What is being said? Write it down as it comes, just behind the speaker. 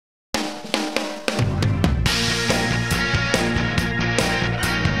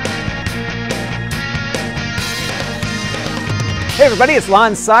Hey everybody, it's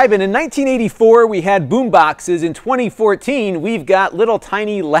Lon.TV. In 1984, we had boomboxes. In 2014, we've got little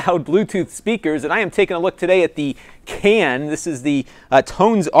tiny loud Bluetooth speakers, and I am taking a look today at the can. This is the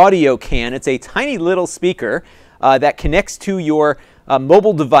Tonez audio can. It's a tiny little speaker that connects to your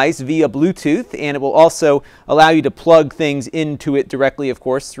mobile device via Bluetooth, and it will also allow you to plug things into it directly, of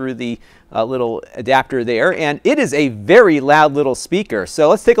course, through the little adapter there. And it is a very loud little speaker. So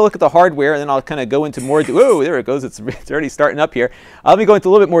let's take a look at the hardware, and then I'll kind of go into more. Whoa, there it goes. It's already starting up here. Let me go into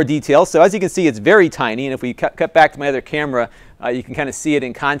a little bit more detail. So as you can see, it's very tiny, and if we cut back to my other camera, you can kind of see it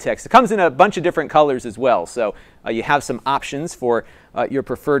in context. It comes in a bunch of different colors as well, so you have some options for your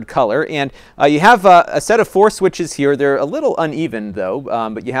preferred color. And you have a set of 4 switches here. They're a little uneven though,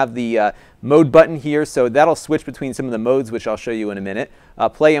 but you have the mode button here, so that'll switch between some of the modes, which I'll show you in a minute.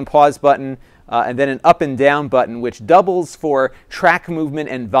 Play and pause button, and then an up and down button, which doubles for track movement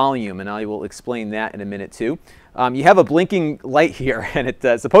and volume, and I will explain that in a minute too. You have a blinking light here, and it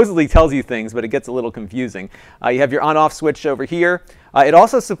supposedly tells you things, but it gets a little confusing. You have your on-off switch over here. It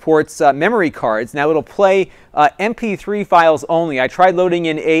also supports memory cards. Now it'll play MP3 files only. I tried loading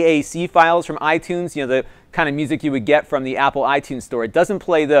in AAC files from iTunes, you know, the kind of music you would get from the Apple iTunes store. It doesn't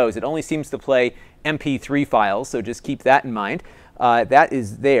play those. It only seems to play MP3 files, so just keep that in mind. That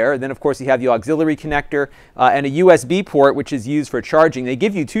is there. Then, of course, you have the auxiliary connector and a USB port, which is used for charging. They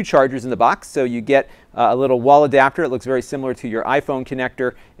give you 2 chargers in the box, so you get a little wall adapter. It looks very similar to your iPhone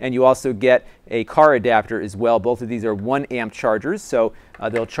connector, and you also get a car adapter as well. Both of these are 1 amp chargers, so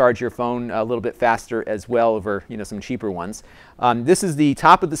they'll charge your phone a little bit faster as well over, you know, some cheaper ones. This is the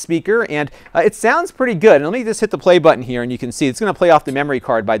top of the speaker, and it sounds pretty good. And let me just hit the play button here, and you can see it's going to play off the memory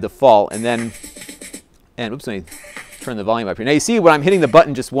card by default, and then, oops, let me turn the volume up here. Now you see when I'm hitting the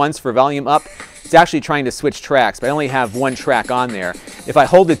button just once for volume up, it's actually trying to switch tracks, but I only have 1 track on there. If I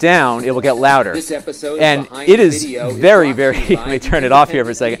hold it down, it will get louder. This episode and it is very, let me turn it off here for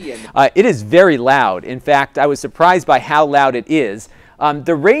a second. It is very loud. In fact, I was surprised by how loud it is.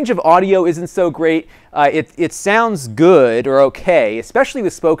 The range of audio isn't so great. It sounds good or okay, especially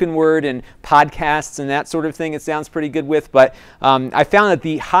with spoken word and podcasts and that sort of thing. It sounds pretty good with, but I found that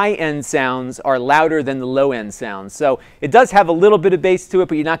the high-end sounds are louder than the low-end sounds. So it does have a little bit of bass to it,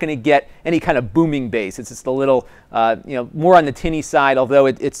 but you're not going to get any kind of booming bass. It's just a little, you know, more on the tinny side, although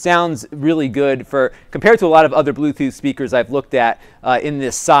it sounds really good compared to a lot of other Bluetooth speakers I've looked at in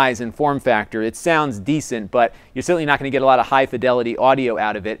this size and form factor. It sounds decent, but you're certainly not going to get a lot of high-fidelity audio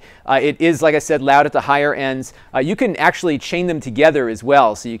out of it. It is, like I said, loud at the higher ends. You can actually chain them together as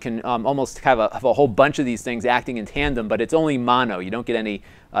well, so you can almost have a whole bunch of these things acting in tandem, but it's only mono. You don't get any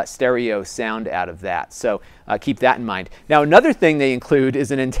stereo sound out of that, so keep that in mind. Now another thing they include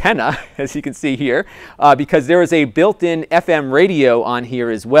is an antenna, as you can see here, because there is a built-in FM radio on here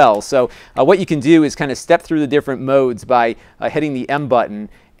as well. So what you can do is kind of step through the different modes by hitting the M button,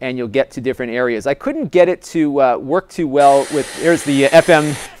 and you'll get to different areas. I couldn't get it to work too well with, there's the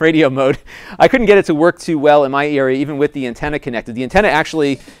FM radio mode. I couldn't get it to work too well in my area, even with the antenna connected. The antenna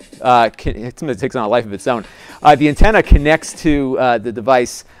actually, it takes on a life of its own. The antenna connects to the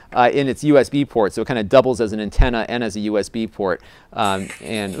device in its USB port, so it kind of doubles as an antenna and as a USB port.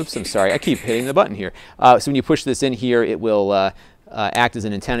 And oops, I'm sorry, I keep hitting the button here. So when you push this in here, it will act as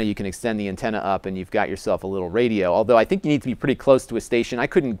an antenna. You can extend the antenna up, and you've got yourself a little radio, although I think you need to be pretty close to a station. I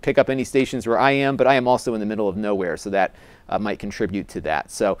couldn't pick up any stations where I am, but I am also in the middle of nowhere, so that might contribute to that.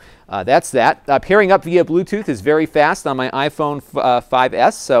 So that's that. Pairing up via Bluetooth is very fast on my iPhone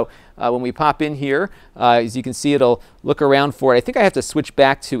 5S, so when we pop in here, as you can see, it'll look around for it. I think I have to switch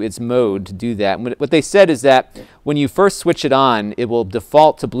back to its mode to do that. And what they said is that when you first switch it on, it will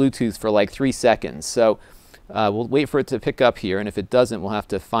default to Bluetooth for like 3 seconds. So we'll wait for it to pick up here, and if it doesn't, we'll have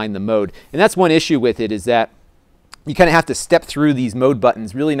to find the mode. And that's one issue with it, is that you kind of have to step through these mode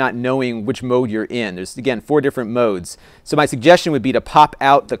buttons, really not knowing which mode you're in. There's, again, 4 different modes. So my suggestion would be to pop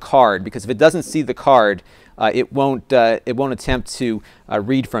out the card, because if it doesn't see the card, it won't attempt to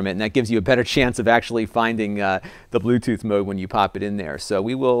read from it, and that gives you a better chance of actually finding the Bluetooth mode when you pop it in there. So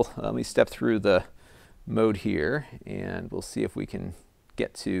we will, let me step through the mode here, and we'll see if we can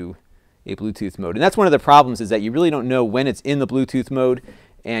get to a Bluetooth mode. And that's one of the problems, is that you really don't know when it's in the Bluetooth mode,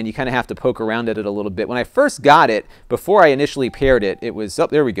 and you kind of have to poke around at it a little bit. When I first got it, before I initially paired it, it was, oh,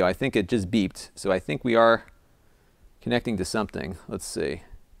 there we go. I think it just beeped. So I think we are connecting to something. Let's see.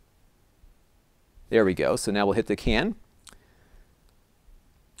 There we go. So now we'll hit the can.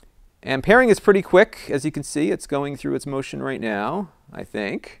 And pairing is pretty quick. As you can see, it's going through its motion right now, I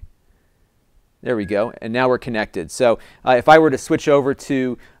think. There we go, and now we're connected. So if I were to switch over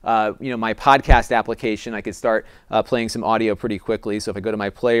to my podcast application, I could start playing some audio pretty quickly. So if I go to my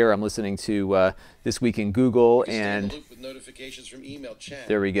player, I'm listening to This Week in Google, and notifications from email chat.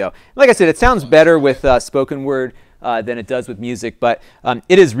 There we go. Like I said, it sounds better with spoken word than it does with music, but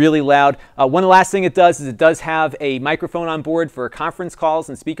it is really loud. One last thing it does is it does have a microphone on board for conference calls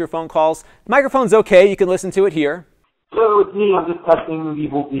and speakerphone calls. The microphone's okay. You can listen to it here. So it's me. I'm just testing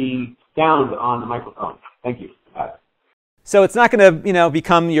the sound on the microphone. Thank you. So it's not going to,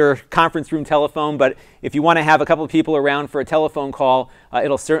 become your conference room telephone, but if you want to have a couple of people around for a telephone call,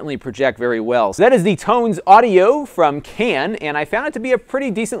 it'll certainly project very well. So that is the Tonez audio from Can, and I found it to be a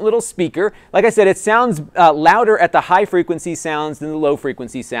pretty decent little speaker. Like I said, it sounds louder at the high frequency sounds than the low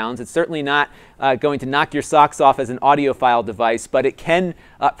frequency sounds. It's certainly not going to knock your socks off as an audiophile device, but it can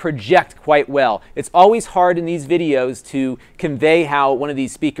project quite well. It's always hard in these videos to convey how one of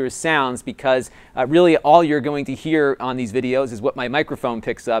these speakers sounds because really all you're going to hear on these videos is what my microphone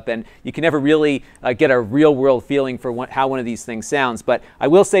picks up, and you can never really get a real-world feeling for how one of these things sounds. But I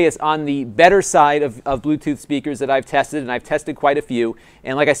will say it's on the better side of Bluetooth speakers that I've tested, and I've tested quite a few.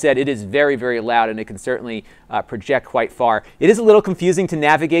 And like I said, it is very, very loud, and it can certainly project quite far. It is a little confusing to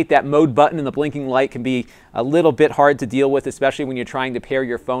navigate. That mode button and the blinking light can be a little bit hard to deal with, especially when you're trying to pair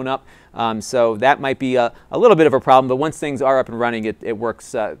your phone up. So that might be a little bit of a problem, but once things are up and running, it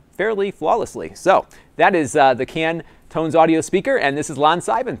works fairly flawlessly. So that is the Can Tonez audio speaker, and this is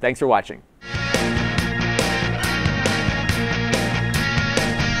Lon.TV. Thanks for watching.